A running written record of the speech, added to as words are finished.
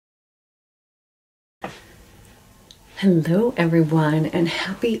Hello everyone and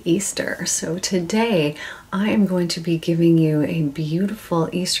happy Easter. So today I am going to be giving you a beautiful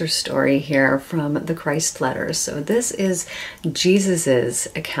Easter story here from the Christ letters. So this is Jesus's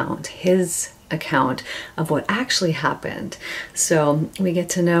account, his account of what actually happened. So we get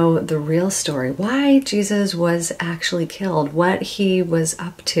to know the real story, why Jesus was actually killed, what he was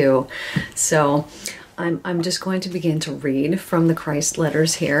up to. So I'm just going to begin to read from the Christ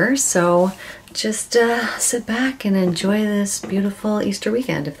letters here. So just sit back and enjoy this beautiful Easter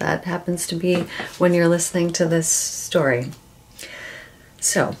weekend, if that happens to be when you're listening to this story.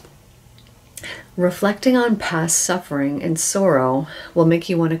 So, reflecting on past suffering and sorrow will make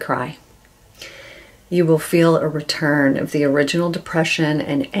you want to cry. You will feel a return of the original depression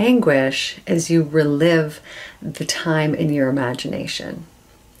and anguish as you relive the time in your imagination.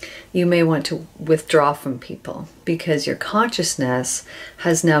 You may want to withdraw from people because your consciousness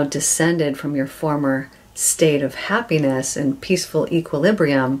has now descended from your former state of happiness and peaceful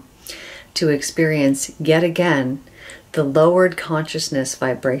equilibrium to experience yet again the lowered consciousness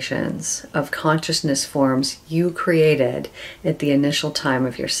vibrations of consciousness forms you created at the initial time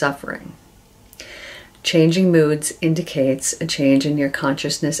of your suffering. Changing moods indicates a change in your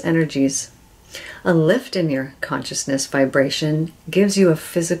consciousness energies. A lift in your consciousness vibration gives you a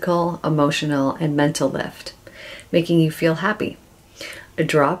physical, emotional, and mental lift, making you feel happy. A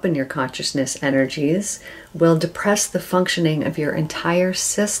drop in your consciousness energies will depress the functioning of your entire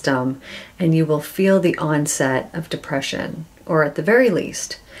system, and you will feel the onset of depression, or at the very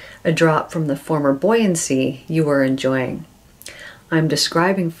least, a drop from the former buoyancy you were enjoying. I'm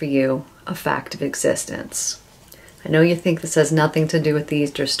describing for you a fact of existence. I know you think this has nothing to do with the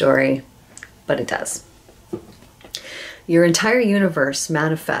Easter story, but it does. Your entire universe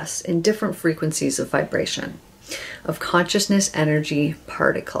manifests in different frequencies of vibration, of consciousness energy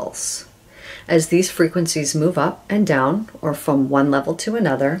particles. As these frequencies move up and down, or from one level to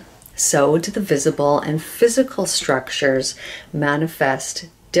another, so do the visible and physical structures manifest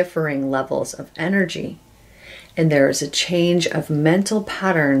differing levels of energy, and there is a change of mental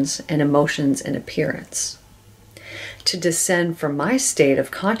patterns and emotions and appearance. To descend from my state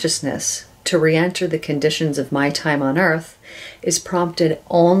of consciousness to re-enter the conditions of my time on earth is prompted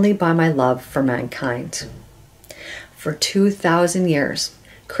only by my love for mankind. For 2,000 years,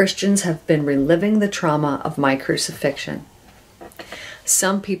 Christians have been reliving the trauma of my crucifixion.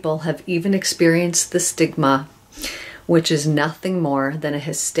 Some people have even experienced the stigma, which is nothing more than a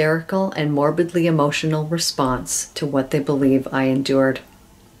hysterical and morbidly emotional response to what they believe I endured.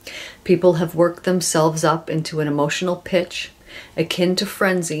 People have worked themselves up into an emotional pitch akin to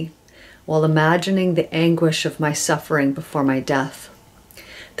frenzy while imagining the anguish of my suffering before my death.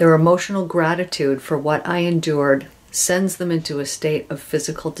 Their emotional gratitude for what I endured sends them into a state of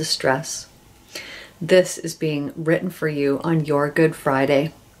physical distress. This is being written for you on your Good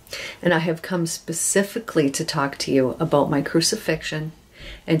Friday, and I have come specifically to talk to you about my crucifixion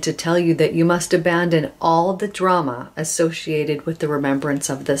and to tell you that you must abandon all the drama associated with the remembrance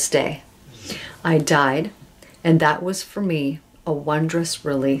of this day. I died, and that was for me a wondrous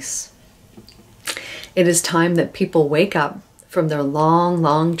release. It is time that people wake up from their long,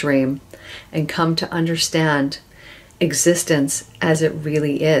 long dream and come to understand existence as it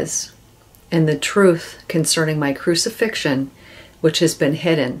really is, and the truth concerning my crucifixion, which has been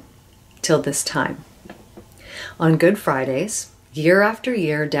hidden till this time. On Good Fridays, year after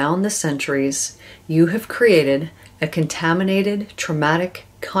year down the centuries, you have created a contaminated, traumatic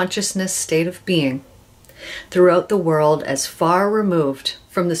consciousness state of being throughout the world as far removed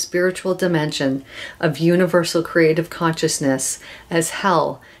from the spiritual dimension of universal creative consciousness as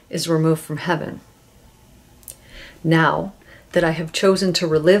hell is removed from heaven. Now that I have chosen to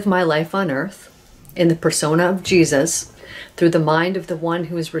relive my life on earth in the persona of Jesus through the mind of the one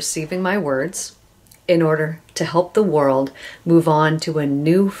who is receiving my words, in order to help the world move on to a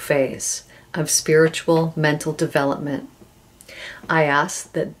new phase of spiritual mental development, I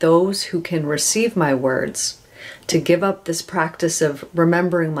ask that those who can receive my words to give up this practice of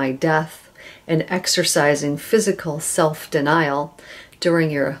remembering my death and exercising physical self-denial during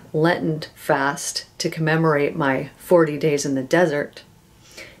your Lenten fast to commemorate my 40 days in the desert.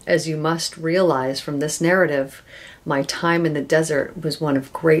 As you must realize from this narrative, my time in the desert was one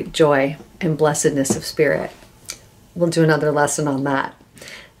of great joy and blessedness of spirit. We'll do another lesson on that.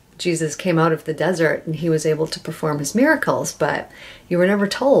 Jesus came out of the desert and he was able to perform his miracles, but you were never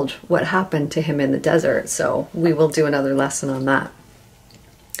told what happened to him in the desert, so we will do another lesson on that.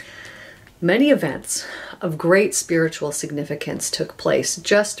 Many events of great spiritual significance took place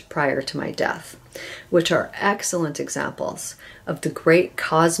just prior to my death, which are excellent examples of the great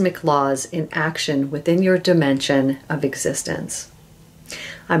cosmic laws in action within your dimension of existence.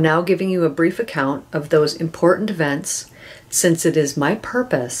 I'm now giving you a brief account of those important events, since it is my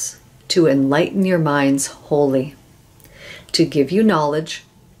purpose to enlighten your minds wholly, to give you knowledge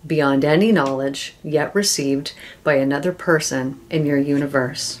beyond any knowledge yet received by another person in your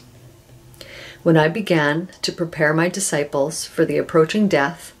universe. When I began to prepare my disciples for the approaching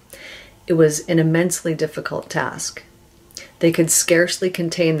death, it was an immensely difficult task. They could scarcely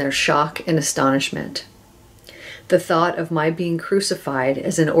contain their shock and astonishment. The thought of my being crucified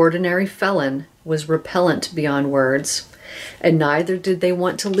as an ordinary felon was repellent beyond words, and neither did they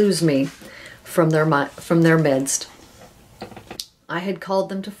want to lose me from their midst. I had called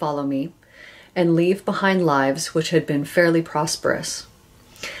them to follow me and leave behind lives which had been fairly prosperous.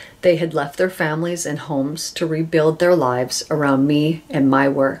 They had left their families and homes to rebuild their lives around me and my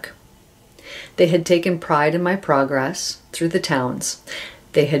work. They had taken pride in my progress through the towns.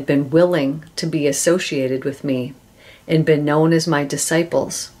 They had been willing to be associated with me and been known as my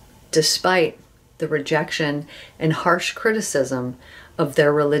disciples, despite the rejection and harsh criticism of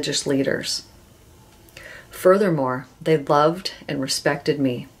their religious leaders. Furthermore, they loved and respected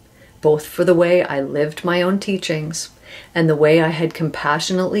me, both for the way I lived my own teachings and the way I had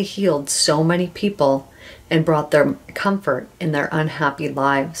compassionately healed so many people and brought them comfort in their unhappy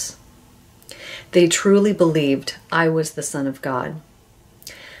lives. They truly believed I was the Son of God.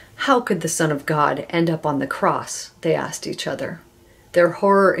 How could the Son of God end up on the cross? They asked each other. Their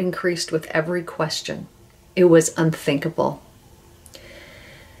horror increased with every question. It was unthinkable.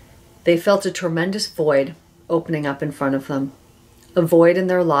 They felt a tremendous void opening up in front of them, a void in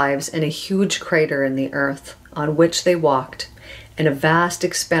their lives and a huge crater in the earth on which they walked, and a vast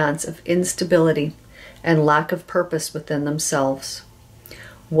expanse of instability and lack of purpose within themselves.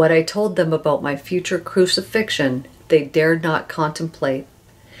 What I told them about my future crucifixion, they dared not contemplate.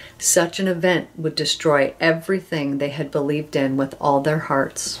 Such an event would destroy everything they had believed in with all their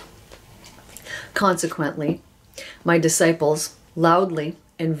hearts. Consequently, my disciples loudly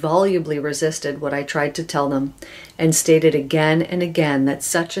and volubly resisted what I tried to tell them, and stated again and again that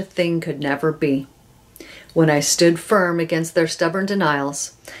such a thing could never be. When I stood firm against their stubborn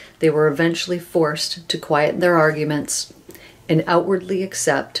denials, they were eventually forced to quiet their arguments and outwardly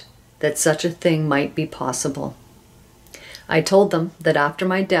accept that such a thing might be possible. I told them that after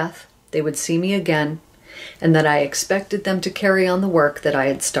my death, they would see me again, and that I expected them to carry on the work that I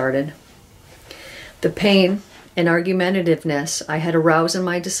had started. The pain and argumentativeness I had aroused in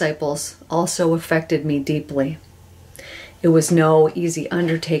my disciples also affected me deeply. It was no easy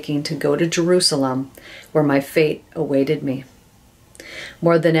undertaking to go to Jerusalem, where my fate awaited me.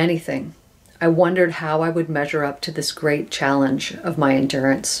 More than anything, I wondered how I would measure up to this great challenge of my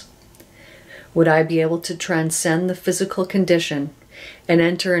endurance. Would I be able to transcend the physical condition and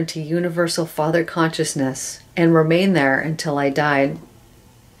enter into universal Father consciousness and remain there until I died?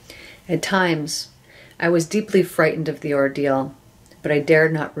 At times, I was deeply frightened of the ordeal, but I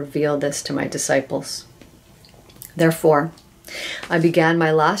dared not reveal this to my disciples. Therefore, I began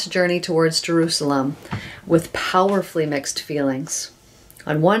my last journey towards Jerusalem with powerfully mixed feelings.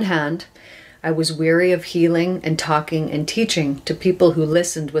 On one hand, I was weary of healing and talking and teaching to people who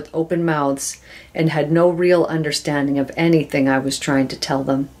listened with open mouths and had no real understanding of anything I was trying to tell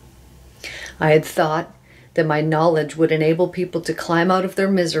them. I had thought that my knowledge would enable people to climb out of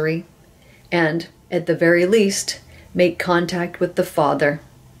their misery and, at the very least, make contact with the Father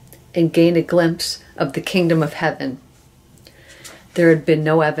and gain a glimpse of the kingdom of heaven. There had been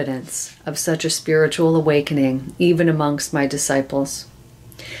no evidence of such a spiritual awakening even amongst my disciples.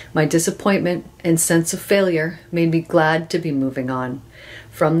 My disappointment and sense of failure made me glad to be moving on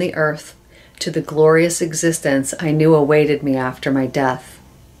from the earth to the glorious existence I knew awaited me after my death.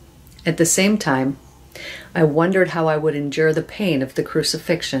 At the same time, I wondered how I would endure the pain of the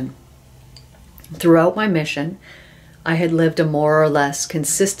crucifixion. Throughout my mission, I had lived a more or less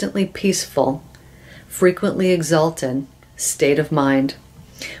consistently peaceful, frequently exalted state of mind,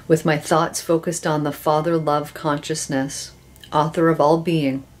 with my thoughts focused on the Father love consciousness, author of all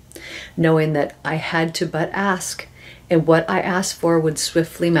being, knowing that I had to but ask, and what I asked for would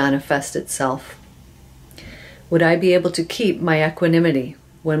swiftly manifest itself. Would I be able to keep my equanimity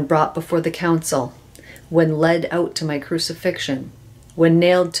when brought before the council, when led out to my crucifixion, when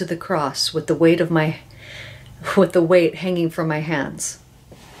nailed to the cross with the weight hanging from my hands?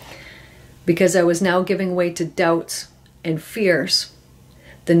 Because I was now giving way to doubts and fears,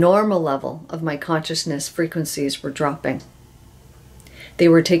 the normal level of my consciousness frequencies were dropping. They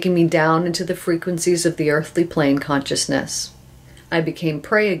were taking me down into the frequencies of the earthly plane consciousness. I became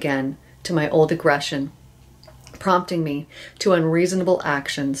prey again to my old aggression, prompting me to unreasonable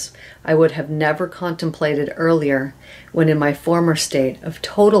actions I would have never contemplated earlier when in my former state of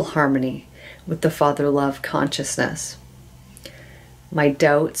total harmony with the Father Love consciousness. My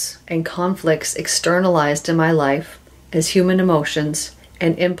doubts and conflicts externalized in my life as human emotions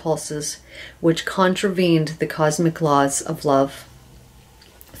and impulses which contravened the cosmic laws of love.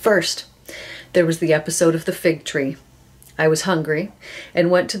 First, there was the episode of the fig tree. I was hungry and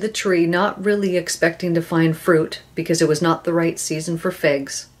went to the tree not really expecting to find fruit because it was not the right season for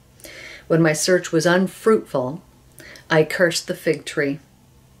figs. When my search was unfruitful, I cursed the fig tree.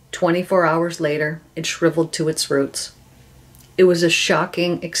 24 hours later, it shriveled to its roots. It was a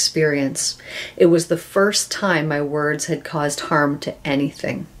shocking experience. It was the first time my words had caused harm to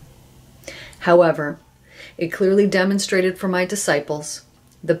anything. However, it clearly demonstrated for my disciples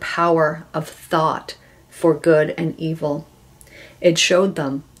the power of thought for good and evil. It showed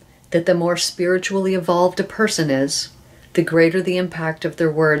them that the more spiritually evolved a person is, the greater the impact of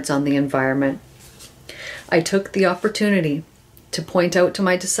their words on the environment. I took the opportunity to point out to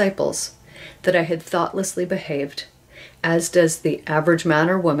my disciples that I had thoughtlessly behaved, as does the average man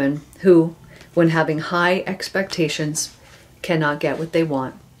or woman who, when having high expectations, cannot get what they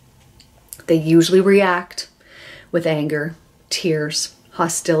want. They usually react with anger, tears,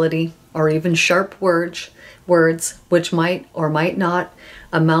 hostility, or even sharp words which might or might not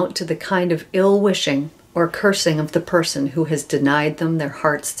amount to the kind of ill-wishing or cursing of the person who has denied them their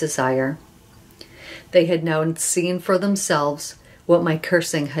heart's desire. They had now seen for themselves what my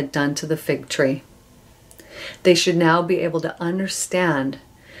cursing had done to the fig tree. They should now be able to understand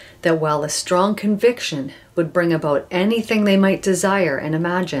that while a strong conviction would bring about anything they might desire and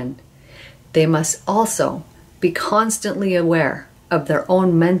imagine, they must also be constantly aware of their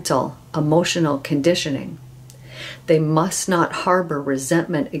own mental, emotional conditioning. They must not harbor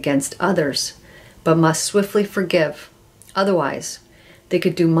resentment against others, but must swiftly forgive. Otherwise, they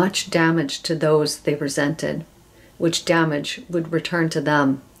could do much damage to those they resented, which damage would return to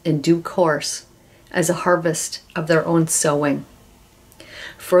them in due course as a harvest of their own sowing.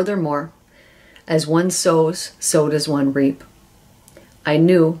 Furthermore, as one sows, so does one reap. I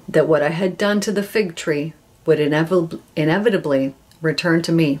knew that what I had done to the fig tree would inevitably return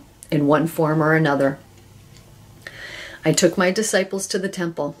to me in one form or another. I took my disciples to the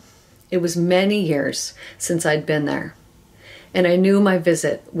temple. It was many years since I'd been there, and I knew my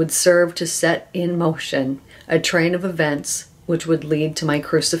visit would serve to set in motion a train of events which would lead to my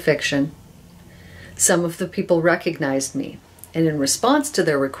crucifixion. Some of the people recognized me, and in response to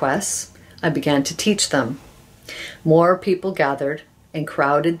their requests, I began to teach them. More people gathered and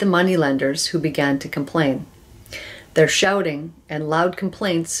crowded the moneylenders who began to complain. Their shouting and loud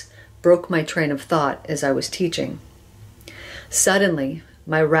complaints broke my train of thought as I was teaching. Suddenly,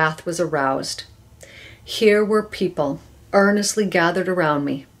 my wrath was aroused. Here were people earnestly gathered around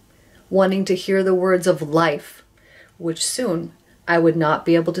me, wanting to hear the words of life, which soon I would not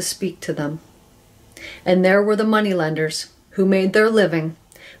be able to speak to them. And there were the moneylenders who made their living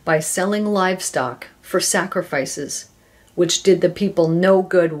by selling livestock for sacrifices, which did the people no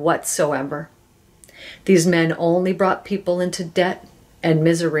good whatsoever. These men only brought people into debt and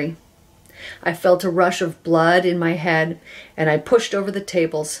misery. I felt a rush of blood in my head, and I pushed over the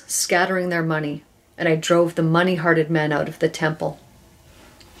tables, scattering their money, and I drove the money-hearted men out of the temple.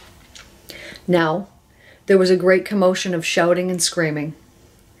 Now, there was a great commotion of shouting and screaming.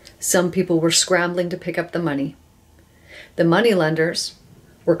 Some people were scrambling to pick up the money. The moneylenders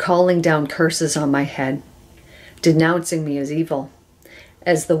were calling down curses on my head, denouncing me as evil,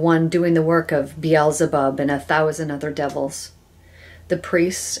 as the one doing the work of Beelzebub and 1,000 other devils. The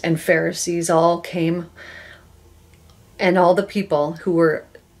priests and Pharisees all came, and all the people who were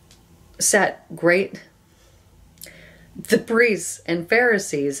the priests and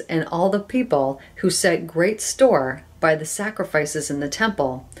Pharisees and all the people who set great store by the sacrifices in the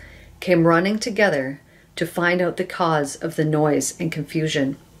temple came running together to find out the cause of the noise and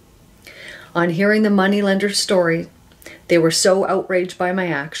confusion. On hearing the moneylender's story, they were so outraged by my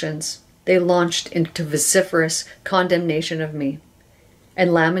actions, they launched into vociferous condemnation of me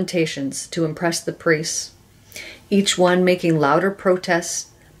and lamentations to impress the priests, each one making louder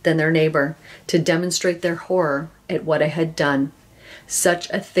protests than their neighbor to demonstrate their horror at what I had done. Such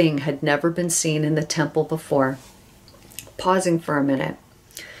a thing had never been seen in the temple before. Pausing for a minute.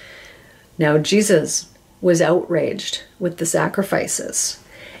 Now Jesus was outraged with the sacrifices.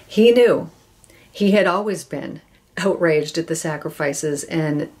 He knew he had always been outraged at the sacrifices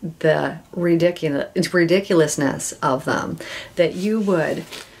and the ridiculousness of them, that you would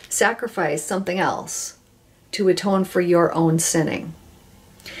sacrifice something else to atone for your own sinning.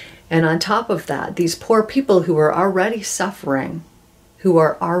 And on top of that, these poor people who are already suffering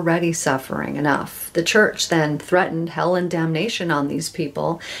enough. The church then threatened hell and damnation on these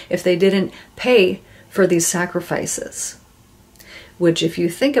people if they didn't pay for these sacrifices. Which, if you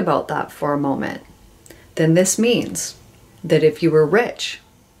think about that for a moment, then this means that if you were rich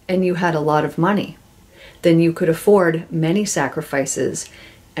and you had a lot of money, then you could afford many sacrifices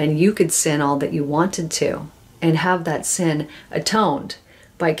and you could sin all that you wanted to and have that sin atoned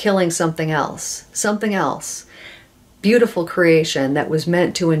by killing something else. Beautiful creation that was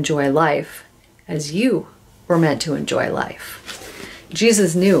meant to enjoy life as you were meant to enjoy life.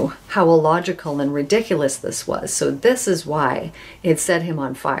 Jesus knew how illogical and ridiculous this was, so this is why it set him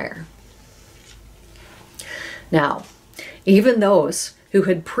on fire. Now, even those who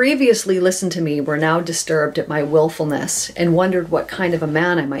had previously listened to me were now disturbed at my willfulness and wondered what kind of a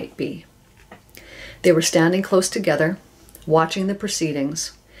man I might be. They were standing close together, watching the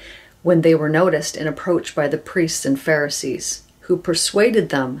proceedings, when they were noticed and approached by the priests and Pharisees, who persuaded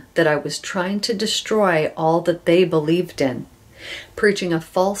them that I was trying to destroy all that they believed in, preaching a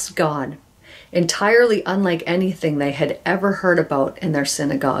false god, entirely unlike anything they had ever heard about in their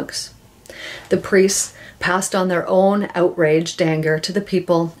synagogues. The priests passed on their own outraged anger to the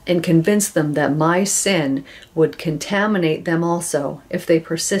people and convinced them that my sin would contaminate them also if they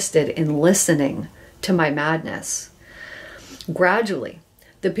persisted in listening to my madness. Gradually,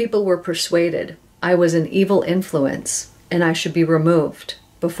 the people were persuaded I was an evil influence and I should be removed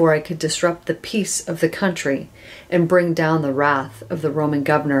before I could disrupt the peace of the country and bring down the wrath of the Roman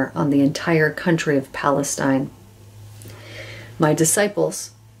governor on the entire country of Palestine. My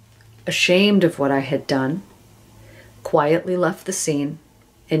disciples, ashamed of what I had done, quietly left the scene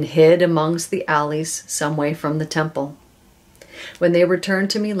and hid amongst the alleys some way from the temple. When they returned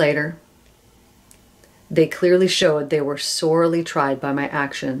to me later, they clearly showed they were sorely tried by my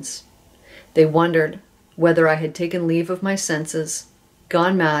actions. They wondered whether I had taken leave of my senses,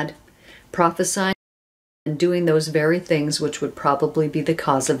 gone mad, prophesying and doing those very things which would probably be the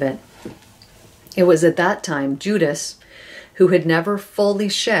cause of it. It was at that time Judas, who had never fully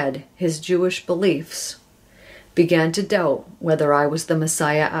shed his Jewish beliefs, began to doubt whether I was the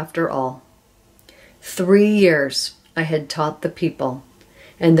Messiah after all. 3 years I had taught the people,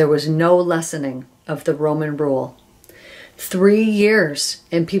 and there was no lessening of the Roman rule. 3 years,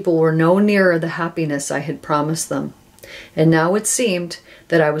 and people were no nearer the happiness I had promised them. And now it seemed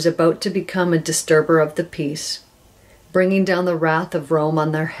that I was about to become a disturber of the peace, bringing down the wrath of Rome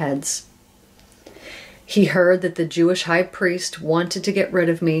on their heads. He heard that the Jewish high priest wanted to get rid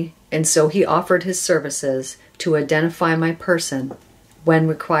of me, and so he offered his services to identify my person when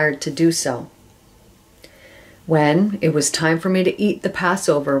required to do so. When it was time for me to eat the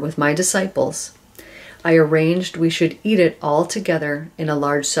Passover with my disciples, I arranged we should eat it all together in a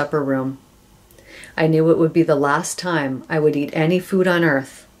large supper room. I knew it would be the last time I would eat any food on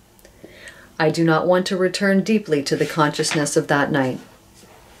earth. I do not want to return deeply to the consciousness of that night.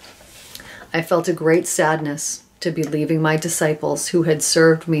 I felt a great sadness to be leaving my disciples who had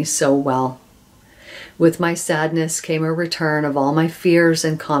served me so well. With my sadness came a return of all my fears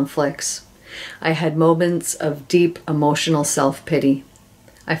and conflicts. I had moments of deep emotional self-pity.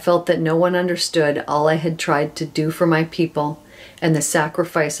 I felt that no one understood all I had tried to do for my people and the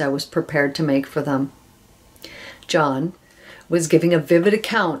sacrifice I was prepared to make for them. John was giving a vivid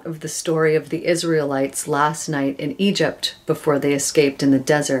account of the story of the Israelites last night in Egypt before they escaped in the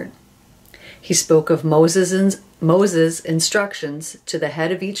desert. He spoke of Moses' instructions to the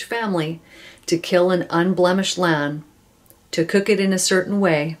head of each family to kill an unblemished lamb, to cook it in a certain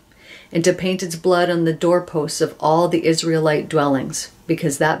way, and to paint its blood on the doorposts of all the Israelite dwellings,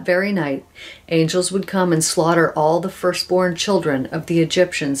 because that very night angels would come and slaughter all the firstborn children of the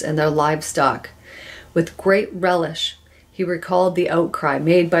Egyptians and their livestock. With great relish, he recalled the outcry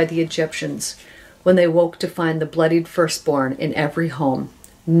made by the Egyptians when they woke to find the bloodied firstborn in every home.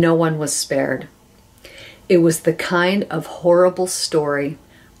 No one was spared. It was the kind of horrible story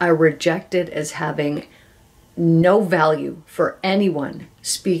I rejected as having no value for anyone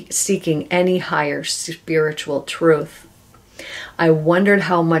seeking any higher spiritual truth. I wondered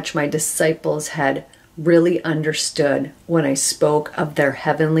how much my disciples had really understood when I spoke of their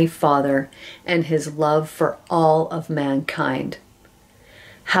Heavenly Father and His love for all of mankind.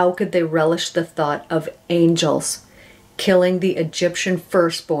 How could they relish the thought of angels killing the Egyptian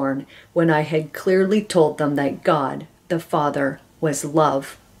firstborn when I had clearly told them that God, the Father, was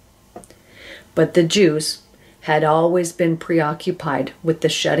love? But the Jews had always been preoccupied with the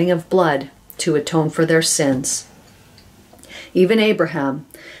shedding of blood to atone for their sins. Even Abraham,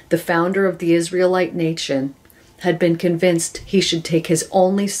 the founder of the Israelite nation, had been convinced he should take his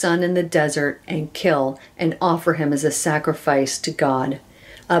only son in the desert and kill and offer him as a sacrifice to God,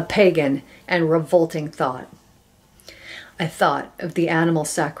 a pagan and revolting thought. I thought of the animal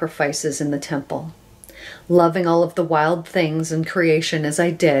sacrifices in the temple. Loving all of the wild things in creation as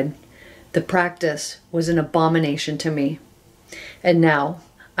I did, the practice was an abomination to me. And now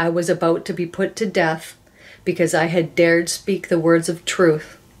I was about to be put to death because I had dared speak the words of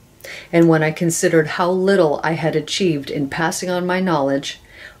truth. And when I considered how little I had achieved in passing on my knowledge,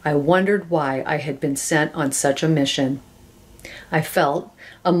 I wondered why I had been sent on such a mission. I felt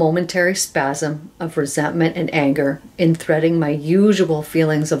a momentary spasm of resentment and anger in threading my usual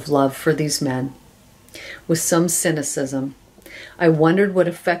feelings of love for these men. With some cynicism, I wondered what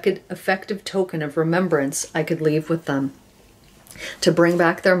effective token of remembrance I could leave with them, to bring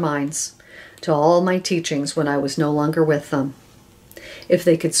back their minds to all my teachings when I was no longer with them. If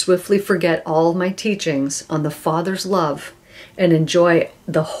they could swiftly forget all my teachings on the Father's love and enjoy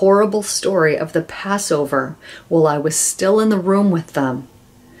the horrible story of the Passover while I was still in the room with them,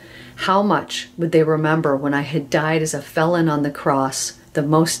 how much would they remember when I had died as a felon on the cross, the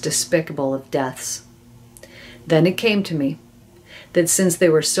most despicable of deaths? Then it came to me that since they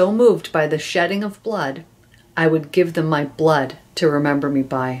were so moved by the shedding of blood, I would give them my blood to remember me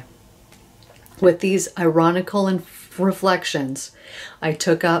by. With these ironical reflections, I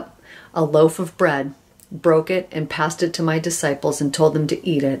took up a loaf of bread, broke it, and passed it to my disciples and told them to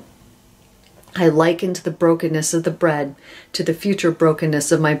eat it. I likened the brokenness of the bread to the future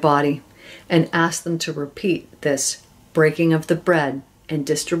brokenness of my body and asked them to repeat this breaking of the bread and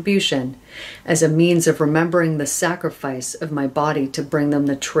distribution as a means of remembering the sacrifice of my body to bring them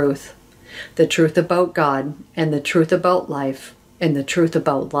the truth about God and the truth about life and the truth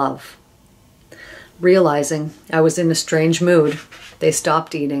about love. Realizing I was in a strange mood, they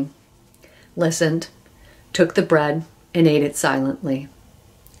stopped eating, listened, took the bread, and ate it silently.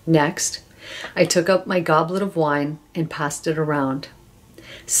 Next, I took up my goblet of wine and passed it around,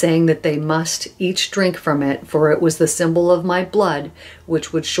 saying that they must each drink from it, for it was the symbol of my blood,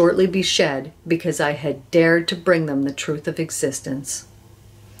 which would shortly be shed because I had dared to bring them the truth of existence.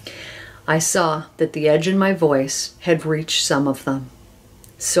 I saw that the edge in my voice had reached some of them.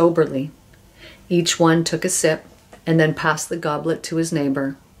 Soberly, each one took a sip and then passed the goblet to his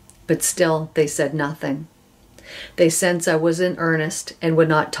neighbor, but still they said nothing. They sensed I was in earnest and would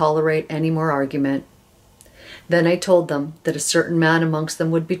not tolerate any more argument. Then I told them that a certain man amongst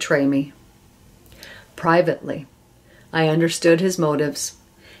them would betray me. Privately, I understood his motives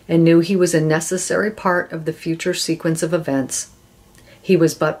and knew he was a necessary part of the future sequence of events. He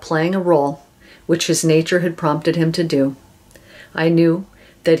was but playing a role which his nature had prompted him to do. I knew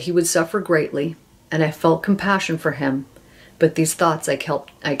that he would suffer greatly, and I felt compassion for him, but these thoughts I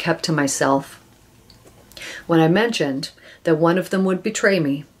kept to myself. When I mentioned that one of them would betray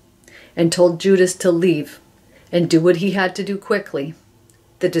me, and told Judas to leave and do what he had to do quickly,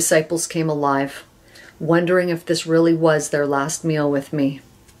 the disciples came alive, wondering if this really was their last meal with me.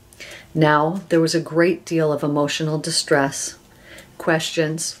 Now there was a great deal of emotional distress,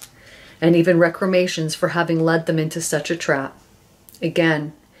 questions, and even recriminations for having led them into such a trap.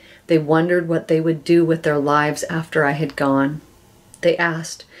 Again, they wondered what they would do with their lives after I had gone. They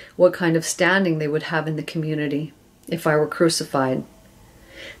asked what kind of standing they would have in the community if I were crucified.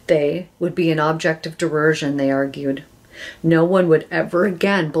 They would be an object of derision, they argued. No one would ever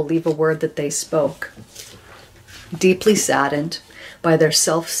again believe a word that they spoke. Deeply saddened by their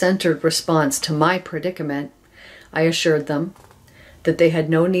self-centered response to my predicament, I assured them that they had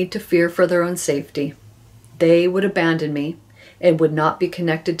no need to fear for their own safety. They would abandon me and would not be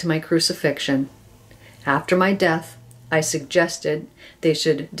connected to my crucifixion. After my death, I suggested they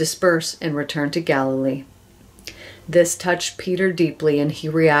should disperse and return to Galilee. This touched Peter deeply, and he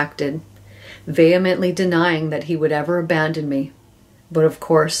reacted, vehemently denying that he would ever abandon me. But of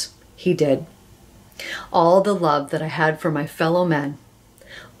course, he did. All the love that I had for my fellow men,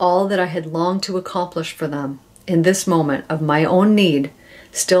 all that I had longed to accomplish for them, in this moment of my own need,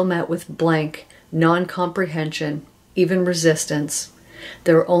 still met with blank, non-comprehension, even resistance.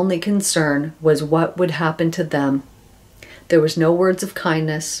 Their only concern was what would happen to them. There was no words of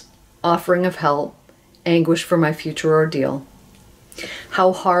kindness, offering of help, anguish for my future ordeal.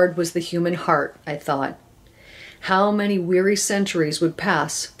 How hard was the human heart, I thought. How many weary centuries would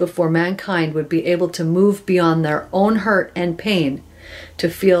pass before mankind would be able to move beyond their own hurt and pain to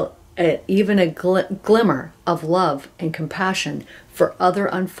feel even a glimmer of love and compassion for other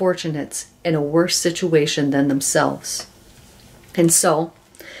unfortunates in a worse situation than themselves. And so,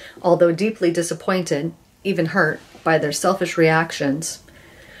 although deeply disappointed, even hurt by their selfish reactions,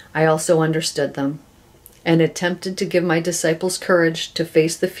 I also understood them and attempted to give my disciples courage to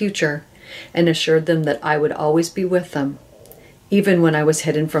face the future and assured them that I would always be with them, even when I was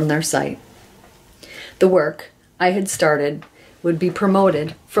hidden from their sight. The work I had started would be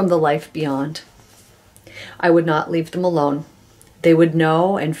promoted from the life beyond. I would not leave them alone. They would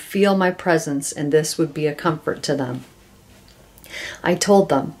know and feel my presence, and this would be a comfort to them. I told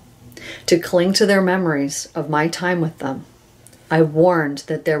them to cling to their memories of my time with them. I warned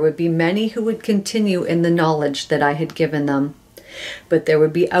that there would be many who would continue in the knowledge that I had given them, but there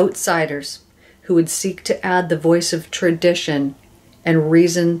would be outsiders who would seek to add the voice of tradition and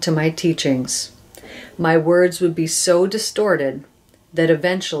reason to my teachings. My words would be so distorted that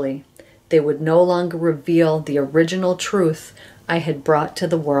eventually they would no longer reveal the original truth I had brought to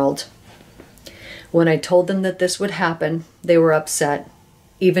the world. When I told them that this would happen, they were upset,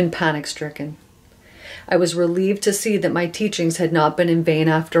 even panic-stricken. I was relieved to see that my teachings had not been in vain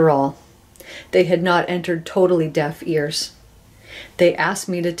after all. They had not entered totally deaf ears. They asked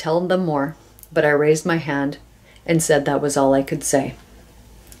me to tell them more, but I raised my hand and said that was all I could say.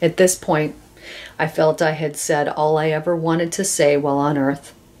 At this point, I felt I had said all I ever wanted to say while on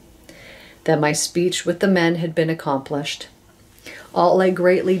earth, that my speech with the men had been accomplished. All I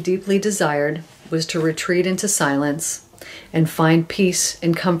greatly, deeply desired was to retreat into silence and find peace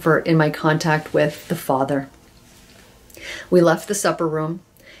and comfort in my contact with the Father. We left the supper room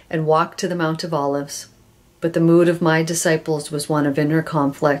and walked to the Mount of Olives, but the mood of my disciples was one of inner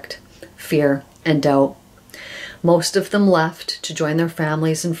conflict, fear, and doubt. Most of them left to join their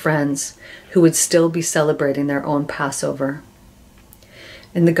families and friends who would still be celebrating their own Passover.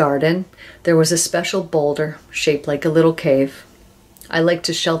 In the garden, there was a special boulder shaped like a little cave. I liked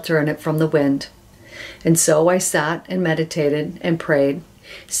to shelter in it from the wind, and so I sat and meditated and prayed,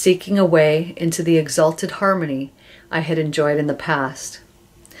 seeking a way into the exalted harmony I had enjoyed in the past.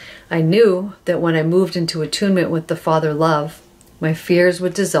 I knew that when I moved into attunement with the Father love, my fears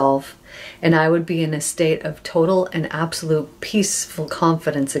would dissolve, and I would be in a state of total and absolute peaceful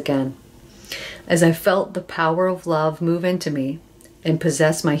confidence again. As I felt the power of love move into me and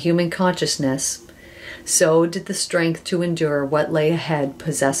possess my human consciousness, so did the strength to endure what lay ahead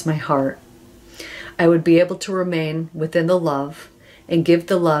possess my heart. I would be able to remain within the love and give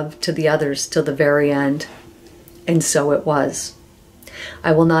the love to the others till the very end. And so it was.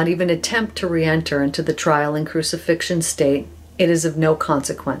 I will not even attempt to re-enter into the trial and crucifixion state. It is of no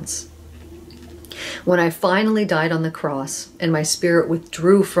consequence. When I finally died on the cross and my spirit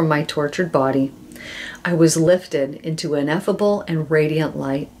withdrew from my tortured body, I was lifted into ineffable and radiant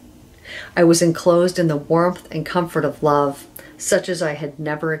light. I was enclosed in the warmth and comfort of love, such as I had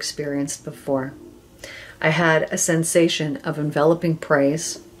never experienced before. I had a sensation of enveloping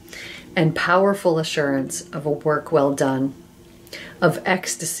praise and powerful assurance of a work well done, of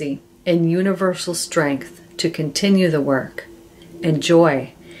ecstasy and universal strength to continue the work, and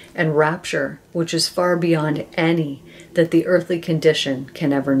joy and rapture which is far beyond any that the earthly condition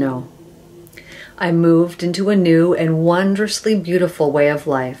can ever know. I moved into a new and wondrously beautiful way of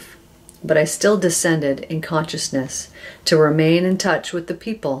life, but I still descended in consciousness to remain in touch with the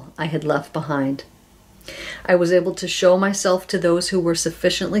people I had left behind. I was able to show myself to those who were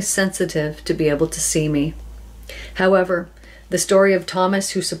sufficiently sensitive to be able to see me. However, the story of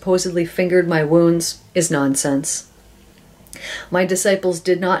Thomas who supposedly fingered my wounds is nonsense. My disciples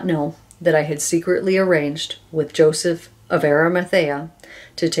did not know that I had secretly arranged with Joseph of Arimathea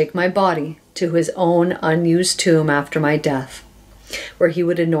to take my body to his own unused tomb after my death, where he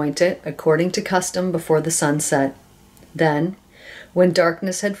would anoint it according to custom before the sun set. Then, when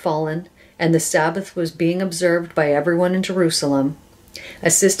darkness had fallen and the Sabbath was being observed by everyone in Jerusalem,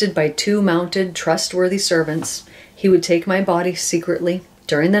 assisted by 2 mounted, trustworthy servants, he would take my body secretly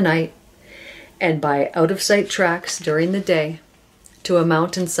during the night and by out-of-sight tracks during the day to a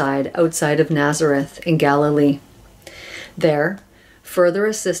mountainside outside of Nazareth in Galilee. There, further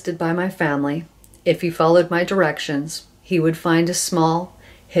assisted by my family, if he followed my directions, he would find a small,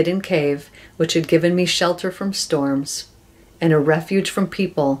 hidden cave which had given me shelter from storms and a refuge from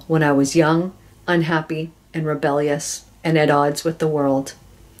people when I was young, unhappy, and rebellious, and at odds with the world.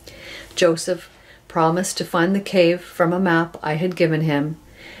 Joseph promised to find the cave from a map I had given him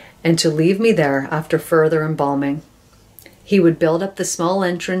and to leave me there after further embalming. He would build up the small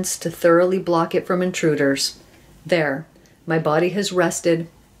entrance to thoroughly block it from intruders. There, my body has rested,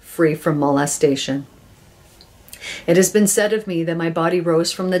 free from molestation. It has been said of me that my body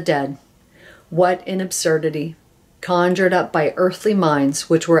rose from the dead. What an absurdity! conjured up by earthly minds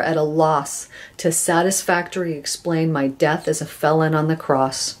which were at a loss to satisfactorily explain my death as a felon on the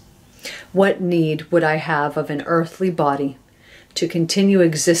cross. What need would I have of an earthly body to continue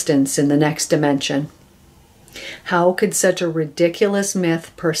existence in the next dimension? How could such a ridiculous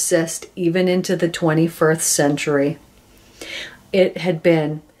myth persist even into the 21st century? It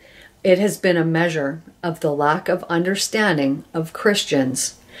has been a measure of the lack of understanding of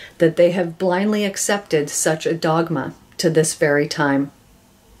Christians that they have blindly accepted such a dogma to this very time.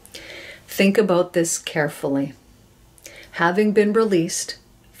 Think about this carefully. Having been released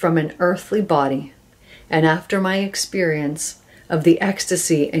from an earthly body, and after my experience of the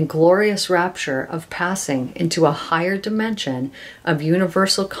ecstasy and glorious rapture of passing into a higher dimension of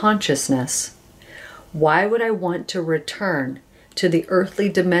universal consciousness, why would I want to return to the earthly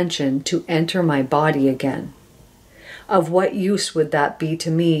dimension to enter my body again? Of what use would that be to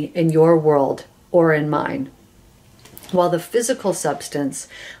me in your world or in mine? While the physical substance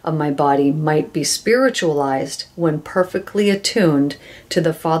of my body might be spiritualized when perfectly attuned to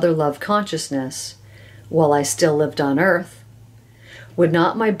the Father love consciousness, while I still lived on earth, would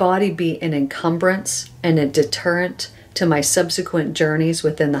not my body be an encumbrance and a deterrent to my subsequent journeys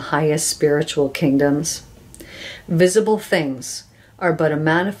within the highest spiritual kingdoms? Visible things are but a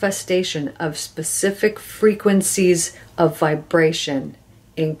manifestation of specific frequencies of vibration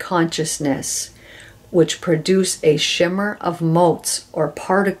in consciousness, which produce a shimmer of motes or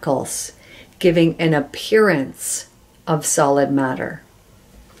particles, giving an appearance of solid matter.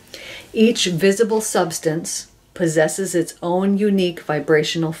 Each visible substance possesses its own unique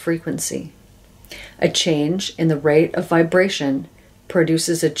vibrational frequency. A change in the rate of vibration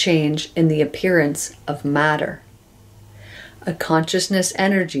produces a change in the appearance of matter. As consciousness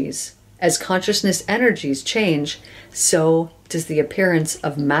energies change, so does the appearance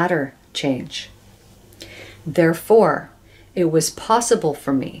of matter change. Therefore, it was possible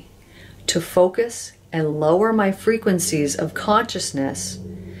for me to focus and lower my frequencies of consciousness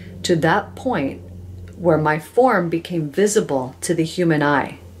to that point where my form became visible to the human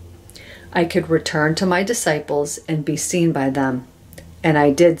eye. I could return to my disciples and be seen by them, and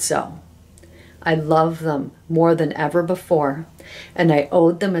I did so. I loved them more than ever before, and I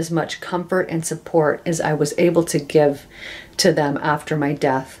owed them as much comfort and support as I was able to give to them after my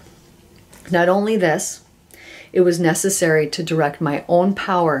death. Not only this, it was necessary to direct my own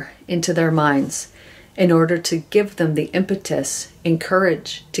power into their minds in order to give them the impetus and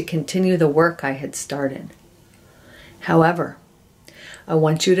courage to continue the work I had started. However, I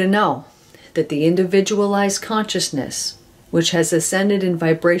want you to know that the individualized consciousness, which has ascended in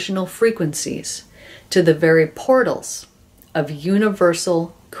vibrational frequencies to the very portals of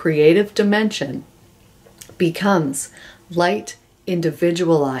universal creative dimension, becomes light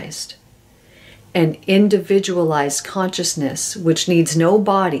individualized. An individualized consciousness which needs no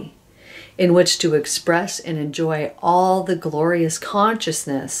body in which to express and enjoy all the glorious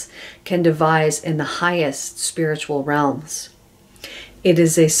consciousness can devise in the highest spiritual realms. It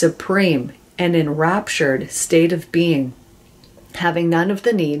is a supreme and enraptured state of being, having none of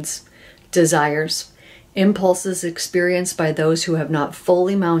the needs, desires, impulses experienced by those who have not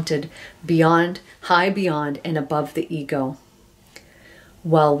fully mounted high beyond and above the ego.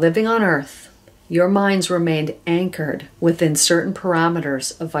 While living on earth, your minds remained anchored within certain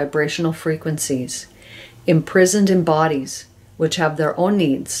parameters of vibrational frequencies, imprisoned in bodies which have their own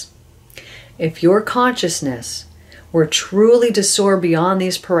needs. If your consciousness were truly to soar beyond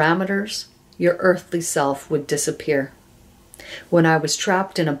these parameters, your earthly self would disappear. When I was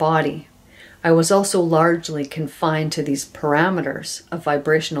trapped in a body, I was also largely confined to these parameters of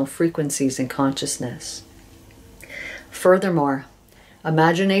vibrational frequencies and consciousness. Furthermore,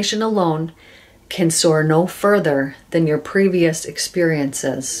 imagination alone can soar no further than your previous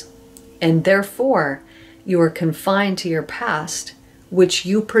experiences, and therefore you are confined to your past, which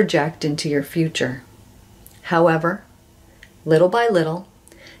you project into your future. However, little by little,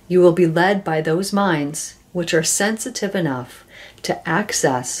 you will be led by those minds which are sensitive enough to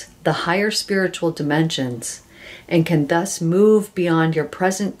access the higher spiritual dimensions and can thus move beyond your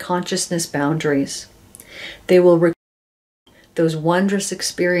present consciousness boundaries. They will those wondrous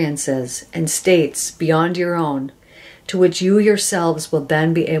experiences and states beyond your own, to which you yourselves will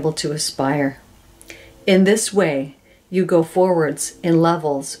then be able to aspire. In this way, you go forwards in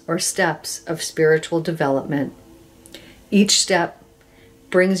levels or steps of spiritual development. Each step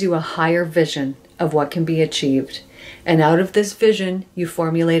brings you a higher vision of what can be achieved, and out of this vision, you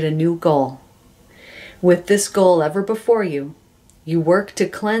formulate a new goal. With this goal ever before you, you work to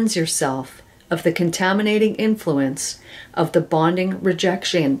cleanse yourself of the contaminating influence of the bonding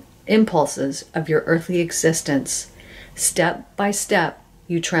rejection impulses of your earthly existence Step by step,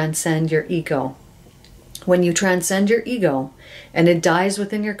 you transcend your ego. When you transcend your ego and it dies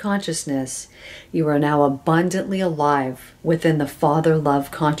within your consciousness, you are now abundantly alive within the Father love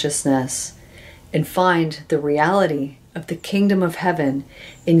consciousness and find the reality of the kingdom of heaven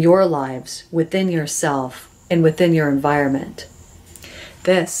in your lives, within yourself, and within your environment.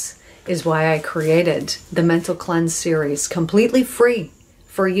 This is why I created the Mental Cleanse series completely free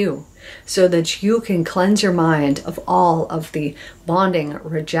for you, so that you can cleanse your mind of all of the bonding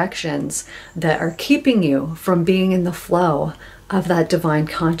rejections that are keeping you from being in the flow of that divine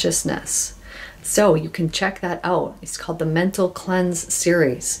consciousness. So you can check that out. It's called the Mental Cleanse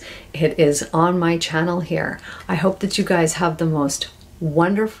series. It is on my channel here. I hope that you guys have the most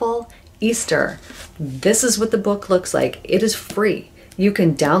wonderful Easter. This is what the book looks like. It is free. You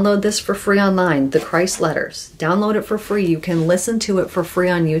can download this for free online, the Christ Letters. Download it for free. You can listen to it for free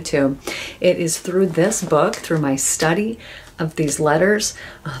on YouTube. It is through this book, through my study of these letters,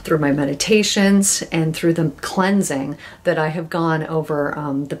 through my meditations, and through the cleansing that I have gone over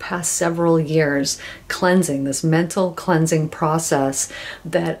the past several years, cleansing, this mental cleansing process,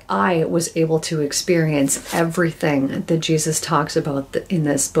 that I was able to experience everything that Jesus talks about in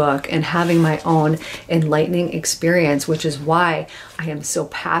this book, and having my own enlightening experience, which is why I am so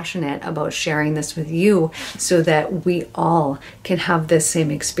passionate about sharing this with you, so that we all can have this same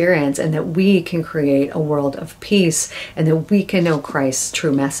experience, and that we can create a world of peace, and that we can know Christ's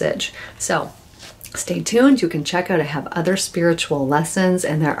true message. So stay tuned. You can check out, I have other spiritual lessons,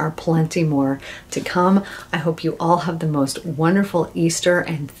 and there are plenty more to come. I hope you all have the most wonderful Easter,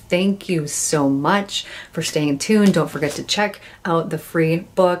 and thank you so much for staying tuned. Don't forget to check out the free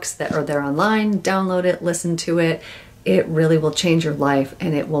books that are there online. Download it, listen to it. It really will change your life,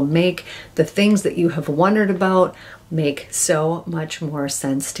 and it will make the things that you have wondered about make so much more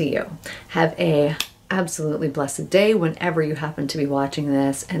sense to you. Have a absolutely blessed day whenever you happen to be watching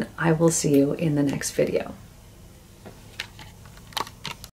this, and I will see you in the next video.